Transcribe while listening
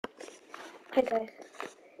Hi guys,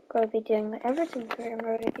 gonna be doing the Everton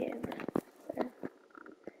Carrer again.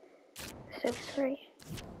 So 3.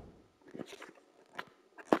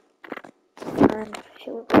 And she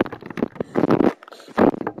will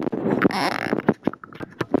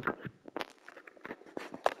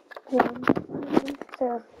one.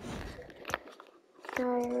 So now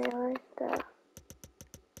I realized that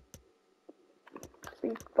we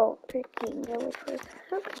bought Coutinho, which was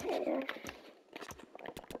okay.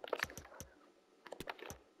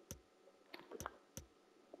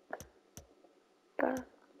 But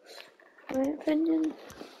my opinion,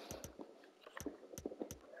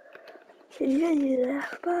 he's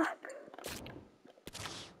left back.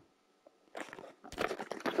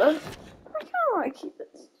 But I kind of want to keep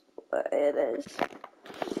it where it is.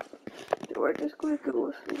 We're just going to go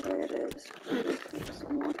with where it is. We're just going to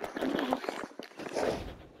someone else.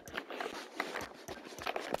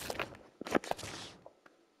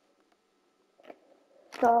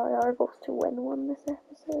 So are both to win one this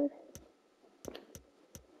episode.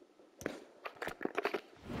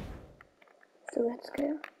 So let's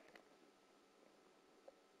go.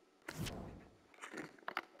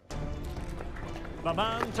 The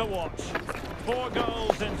man to watch. 4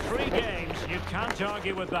 goals in 3 games. You can't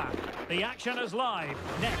argue with that. The action is live.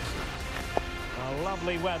 Next.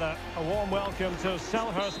 Lovely weather. A warm welcome to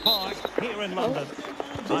Selhurst Park here in London.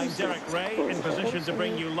 I'm Derek Ray, in position to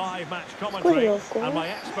bring you live match commentary. And my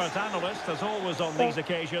expert analyst, as always on these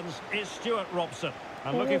occasions, is Stuart Robson.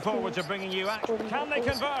 I'm looking forward to bringing you action. Can they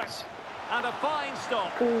convert? And a fine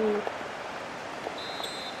stop.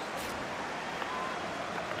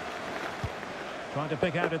 Trying to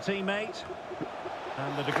pick out a teammate.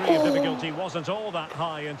 And the degree of difficulty wasn't all that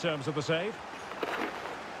high in terms of the save.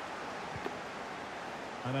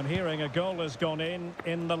 And I'm hearing a goal has gone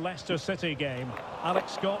in the Leicester City game.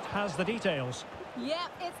 Alex Scott has the details. Yeah,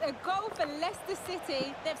 it's a goal for Leicester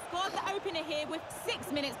City. They've scored the opener here with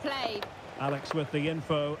 6 minutes played. Alex with the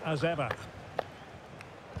info as ever.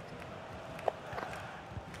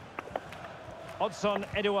 Hudson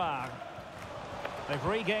Edouard. They've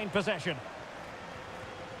regained possession.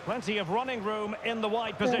 Plenty of running room in the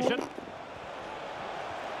wide position.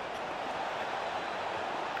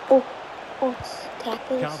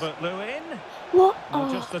 Calvert-Lewin. What?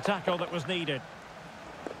 Not just the tackle that was needed.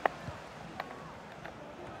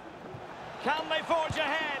 Can they forge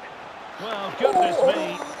ahead? Well, goodness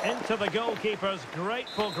me, into the goalkeeper's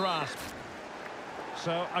grateful grasp.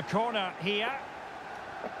 So, a corner here.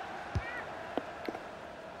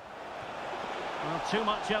 Well, too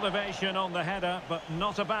much elevation on the header, but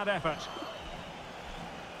not a bad effort.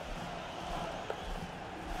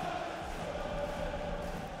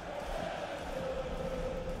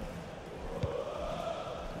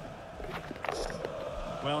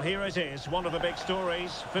 Well, here it is, one of the big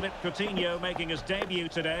stories. Philippe Coutinho making his debut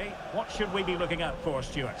today. What should we be looking out for,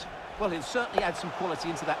 Stuart? Well, he'll certainly add some quality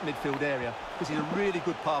into that midfield area because he's a really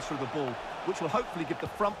good passer of the ball, which will hopefully give the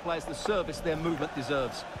front players the service their movement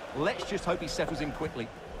deserves. Let's just hope he settles in quickly.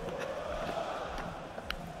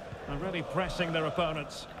 And really pressing their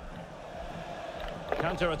opponents.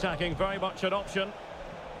 Counter-attacking, very much an option.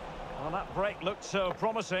 Well, that break looked so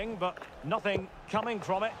promising, but nothing coming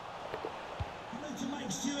from it. Hello to Mike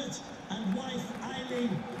Stewart and wife Eileen,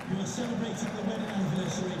 who are celebrating the wedding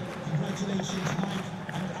anniversary. Congratulations, Mike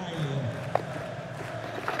and Eileen.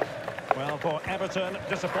 Well, for Everton,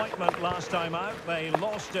 disappointment last time out. They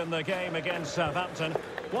lost in the game against Southampton.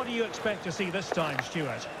 What do you expect to see this time,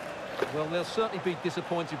 Stuart? Well, they'll certainly be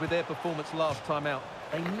disappointed with their performance last time out.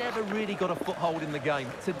 They never really got a foothold in the game.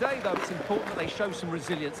 Today, though, it's important that they show some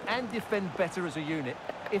resilience and defend better as a unit.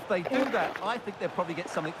 If they do that, I think they'll probably get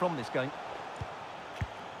something from this game.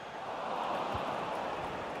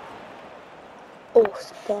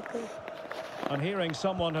 I'm hearing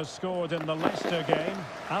someone has scored in the Leicester game.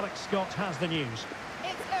 Alex Scott has the news.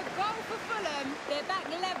 It's a goal for Fulham. They're back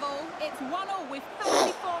level. It's 1-1 with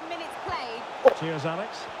 34 minutes played. Cheers,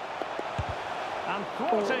 Alex. And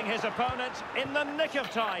thwarting his opponent in the nick of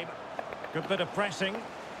time. Good bit of pressing.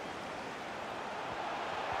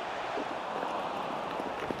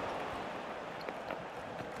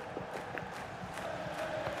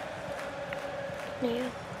 Yeah.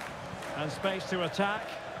 And space to attack.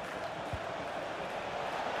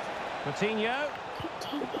 Coutinho.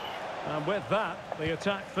 And with that, the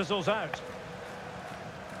attack fizzles out.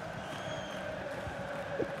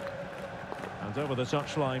 And over the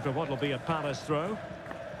touchline for what will be a Palace throw.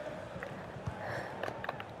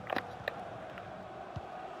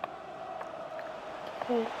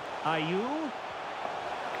 Ayew.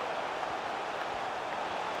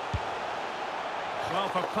 Well,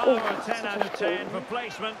 for power, 10 out of 10. For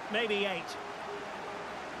placement, maybe 8.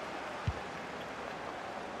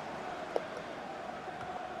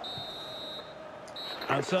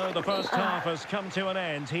 And so the first half has come to an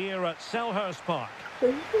end here at Selhurst Park.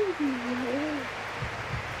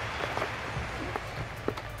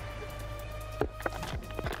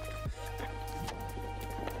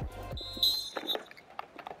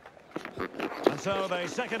 And so the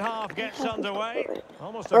second half gets underway.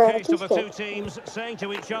 Almost a case of the two teams saying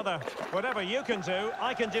to each other, whatever you can do,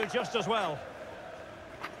 I can do just as well.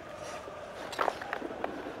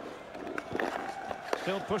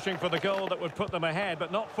 Still pushing for the goal that would put them ahead,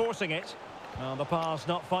 but not forcing it. Well, the pass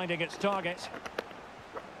not finding its target.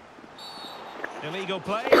 Illegal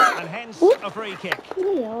play, and hence a free kick.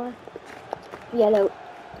 Yellow.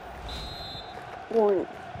 One.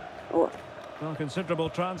 Oh. Well, considerable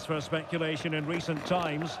transfer speculation in recent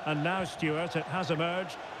times, and now, Stuart, it has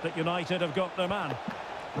emerged that United have got their man.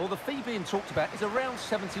 Well, the fee being talked about is around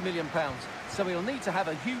 £70 million, so he'll need to have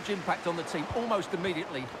a huge impact on the team almost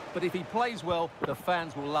immediately. But if he plays well, the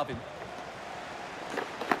fans will love him.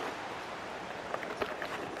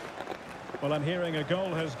 Well, I'm hearing a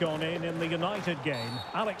goal has gone in the United game.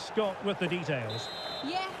 Alex Scott with the details.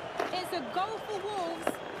 Yeah, it's a goal for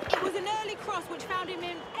Wolves. It was an early cross which found him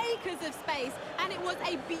in acres of space, and it was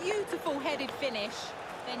a beautiful headed finish.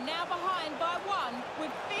 They're now behind by 1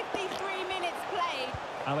 with 53 minutes played.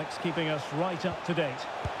 Alex keeping us right up to date.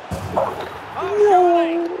 Oh,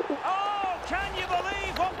 surely! Oh, can you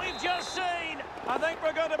believe what we've just seen? I think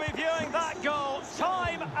we're going to be viewing that goal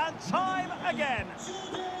time and time again.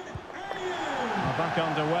 We're back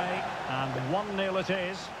underway, and 1-0 it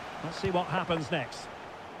is. Let's see what happens next.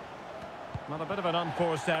 Well, a bit of an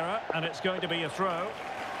unforced error, and it's going to be a throw.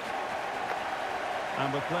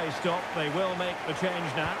 And with play stopped, they will make the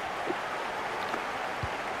change now.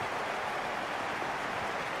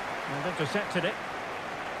 And intercepted it.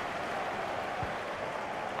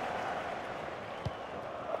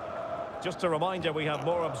 Just a reminder, we have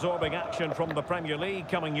more absorbing action from the Premier League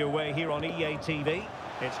coming your way here on EA TV.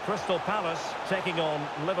 It's Crystal Palace taking on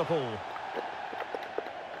Liverpool.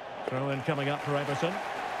 Throw-in coming up for Everton.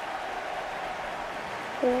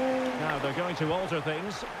 Now they're going to alter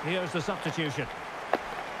things. Here's the substitution.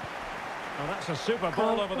 Well, that's a super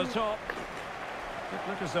ball over the top. It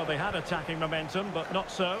looked as though they had attacking momentum, but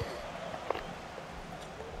not so.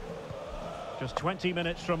 Just 20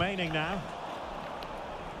 minutes remaining now.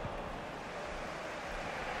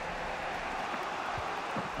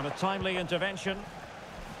 And a timely intervention.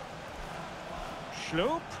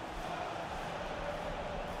 Schloop.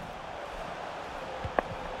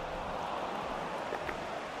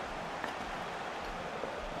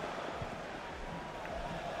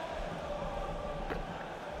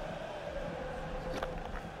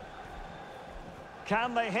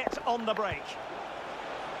 Can they hit on the break?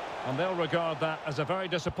 And they'll regard that as a very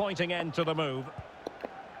disappointing end to the move.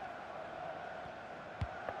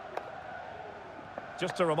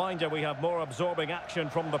 Just a reminder, we have more absorbing action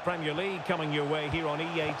from the Premier League coming your way here on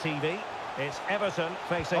EA TV. It's Everton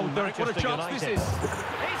facing Manchester what a chance United. this is.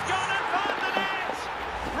 He's gone and found the net!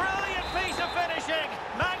 Brilliant piece of finishing!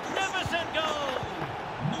 Magnificent goal!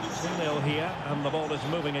 2-0 here, and the ball is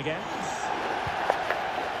moving again.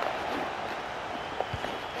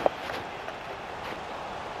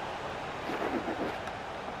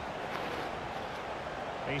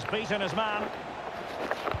 He's beaten his man.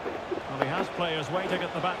 Well, he has players waiting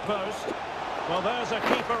at the back post. Well, there's a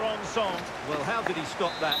keeper on song. Well, how did he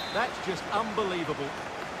stop that? That's just unbelievable.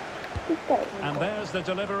 And there's the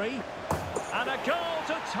delivery. And a goal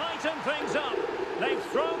to tighten things up. They've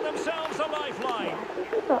thrown themselves a lifeline.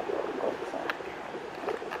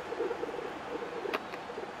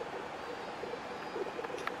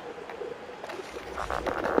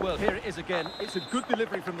 Well, here it is again. It's a good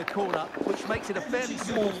delivery from the corner, which makes it a fairly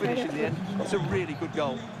small finish in the end. It's a really good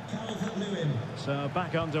goal. So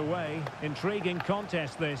back underway. Intriguing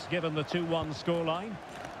contest this, given the 2-1 scoreline.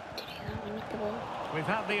 We've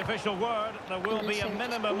had the official word. There will be a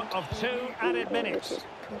minimum of 2 added minutes.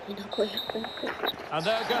 And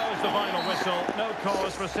there goes the final whistle. No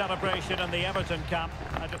cause for celebration in the Everton camp.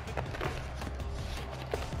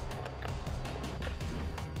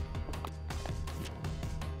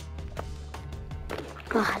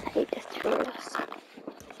 God, I hate this throws.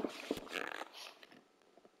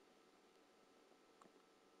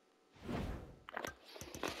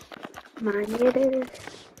 Man, it is.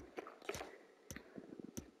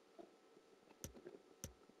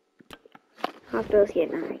 After us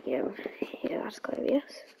getting out of here, yeah, that's gotta be us.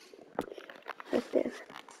 That's this.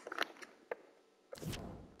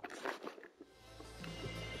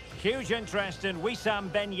 Huge interest in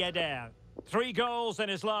Wissam Ben Yedder. 3 goals in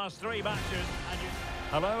his last 3 matches.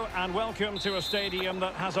 Hello and welcome to a stadium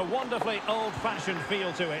that has a wonderfully old-fashioned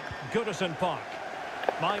feel to it, Goodison Park.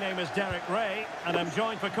 My name is Derek Ray and I'm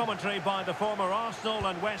joined for commentary by the former Arsenal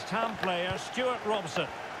and West Ham player Stuart Robson.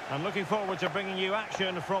 I'm looking forward to bringing you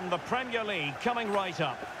action from the Premier League coming right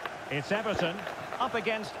up. It's Everton up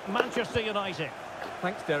against Manchester United.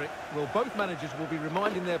 Thanks, Derek. Well, both managers will be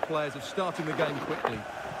reminding their players of starting the game quickly,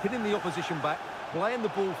 hitting the opposition back, playing the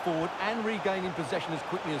ball forward and regaining possession as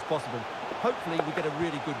quickly as possible. Hopefully we get a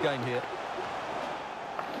really good game here.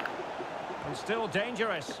 And still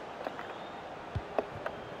dangerous.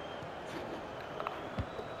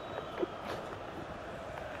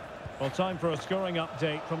 Well, time for a scoring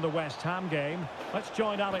update from the West Ham game. Let's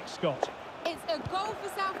join Alex Scott. It's a goal for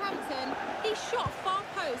Southampton. He shot far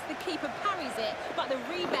post, the keeper parries it, but the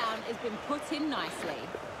rebound has been put in nicely.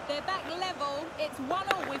 They're back level. It's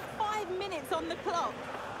 1-1 with 5 minutes on the clock.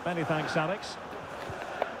 Many thanks, Alex.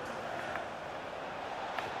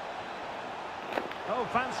 Oh,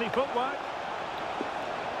 fancy footwork.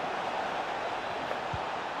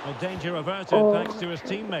 Well, danger averted thanks to his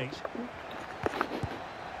teammate.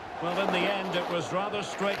 Well, in the end, it was rather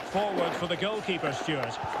straightforward for the goalkeeper,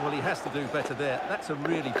 Stuart. Well, he has to do better there. That's a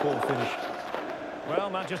really poor finish.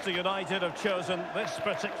 Well, Manchester United have chosen this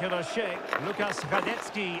particular shape. Lukas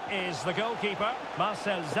Radecki is the goalkeeper.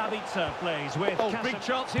 Marcel Sabitzer plays with... Oh, big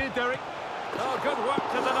chance here, Derek. Oh, good work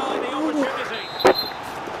to deny the opportunity.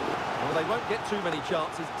 Well, they won't get too many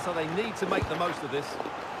chances, so they need to make the most of this.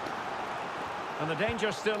 And the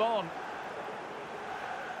danger's still on.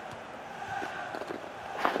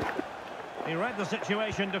 He read the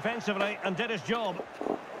situation defensively and did his job.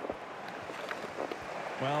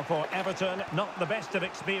 Well, for Everton, not the best of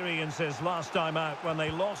experiences last time out when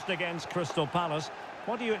they lost against Crystal Palace.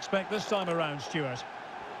 What do you expect this time around, Stuart?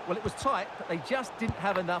 Well, it was tight, but they just didn't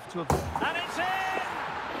have enough to have... And it's in!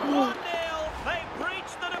 1-0. They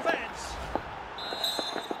breached the defence.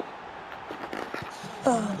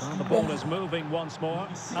 Well, the ball is moving once more.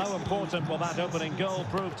 How important will that opening goal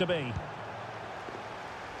prove to be?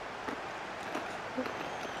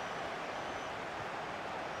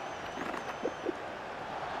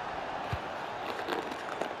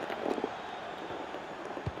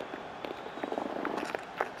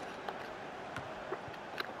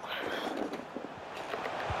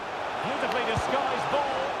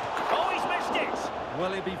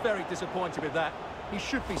 Well, he'll be very disappointed with that. He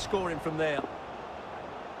should be scoring from there.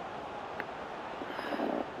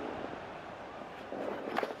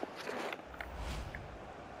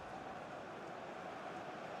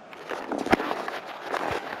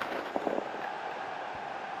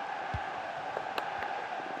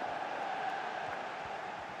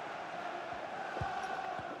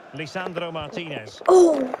 Lisandro Martinez.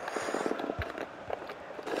 Oh!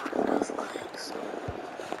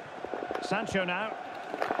 Sancho now.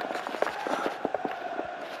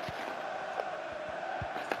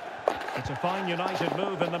 It's a fine United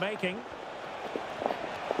move in the making.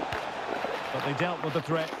 But they dealt with the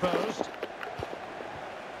threat posed.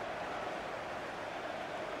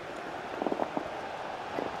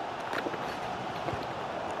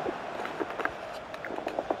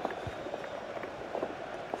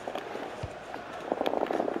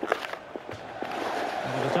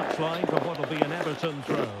 And the touchline for what will be an Everton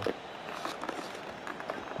throw.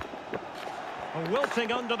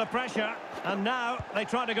 Wilting under the pressure, and now they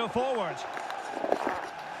try to go forward.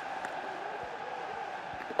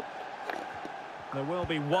 There will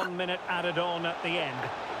be 1 minute added on at the end.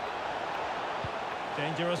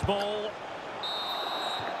 Dangerous ball.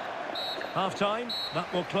 Half-time.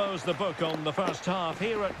 That will close the book on the first half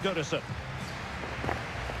here at Goodison.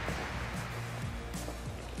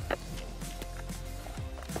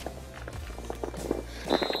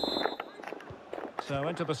 So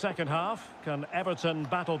into the second half. Can Everton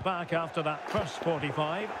battle back after that first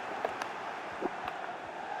 45?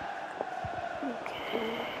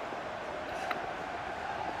 Okay.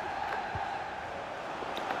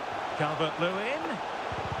 Calvert-Lewin.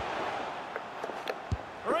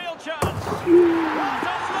 Real chance. What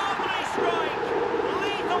a lovely strike.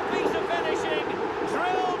 Lethal piece of finishing.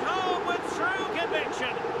 Drilled home with true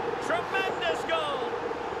conviction. Tremendous goal.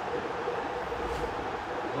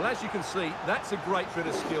 Well, as you can see, that's a great bit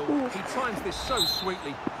of skill. He times this so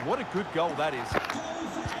sweetly. What a good goal that is.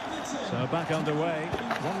 So back underway.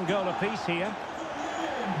 1 goal apiece here.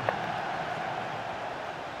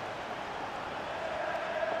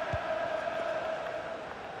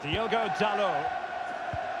 Diogo Dalot.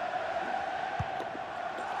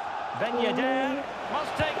 Ben Yedder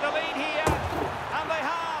must take the lead here. And they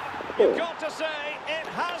have. You've got to say, it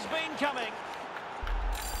has been coming.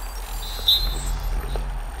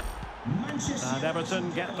 And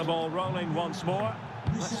Everton get the ball rolling once more.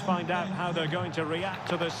 Let's find out how they're going to react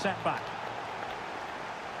to this setback.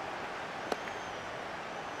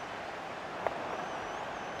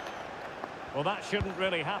 Well, that shouldn't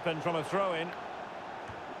really happen from a throw-in.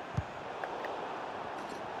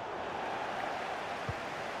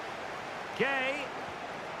 Gay.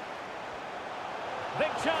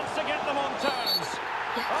 Big chance to get them on terms.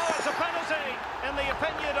 Oh, it's a penalty, in the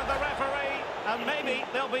opinion of the referee, and maybe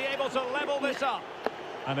they'll be able to level this up.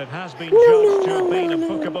 And it has been judged to have been a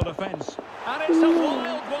bookable offence. And it's a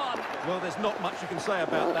wild one. Well, there's not much you can say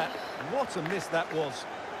about that. What a miss that was.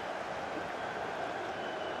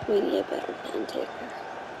 We need a better pen taker.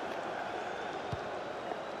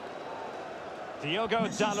 Diogo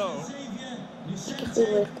Dalot.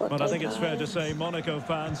 But I think it's fair to say Monaco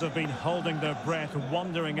fans have been holding their breath,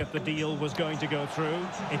 wondering if the deal was going to go through.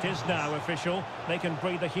 It is now official. They can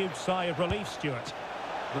breathe a huge sigh of relief, Stuart.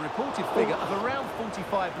 The reported figure of around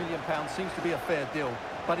 £45 million seems to be a fair deal,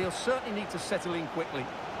 but he'll certainly need to settle in quickly.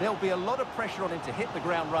 There'll be a lot of pressure on him to hit the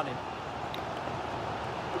ground running.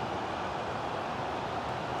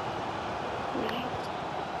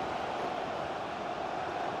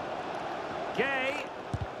 Gay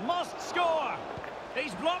must score.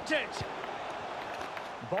 He's blocked it.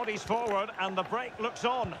 Bodies forward and the break looks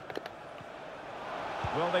on.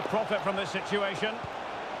 Will they profit from this situation?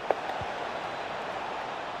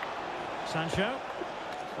 Sancho.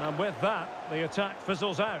 And with that, the attack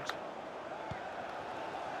fizzles out.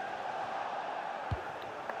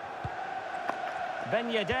 Ben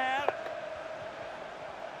Yedder.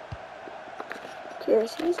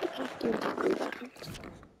 Curious, who's the captain on that?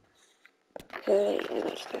 Okay,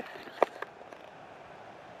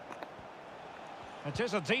 It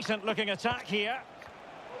is a decent looking attack here.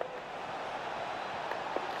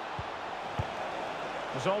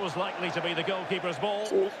 It's always likely to be the goalkeeper's ball.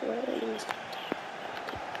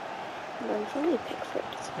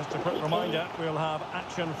 Just a quick reminder, we'll have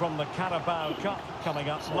action from the Carabao Cup coming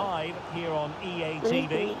up live here on EA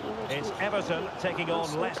TV. It's Everton taking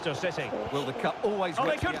on Leicester City. Will the cup always... Oh,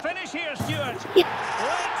 they could finish here, Stuart. Late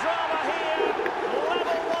drama here.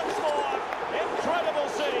 Level once more. Incredible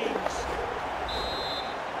scenes.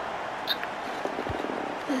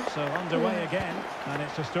 So underway again, and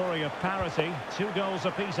it's a story of parity. 2 goals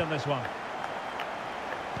apiece in this one.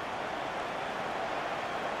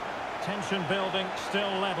 Tension building,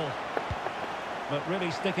 still level. But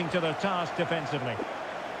really sticking to their task defensively.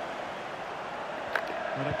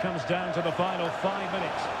 When it comes down to the final 5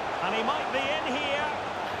 minutes. And he might be in here.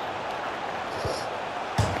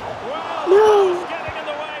 Well, no. He's getting in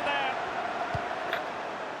the way there.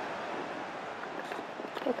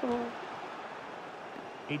 Come on.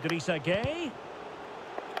 Idrissa Gay.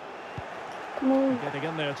 Come on. Getting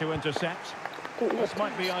in there to intercept. This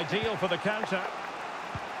might be ideal for the counter.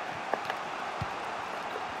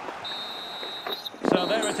 So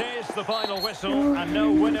there it is, the final whistle, and no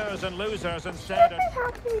winners and losers instead.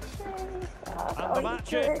 And the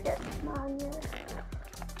match is...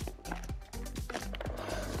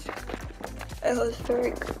 It was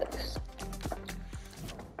very close.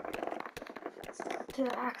 To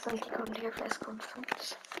act like you come to your press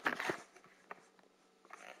conference.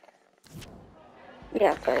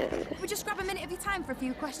 Yeah, but... We'll just grab a minute of your time for a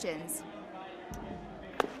few questions.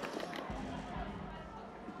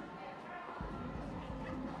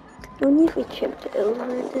 Only if we chipped over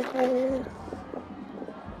the head.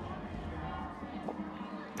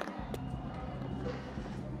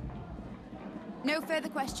 No further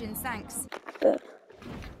questions, thanks. But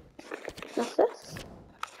what's this?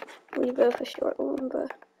 We both a short one,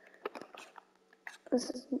 but this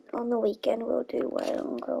is on the weekend. We'll do way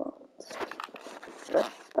longer ones. But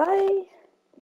bye.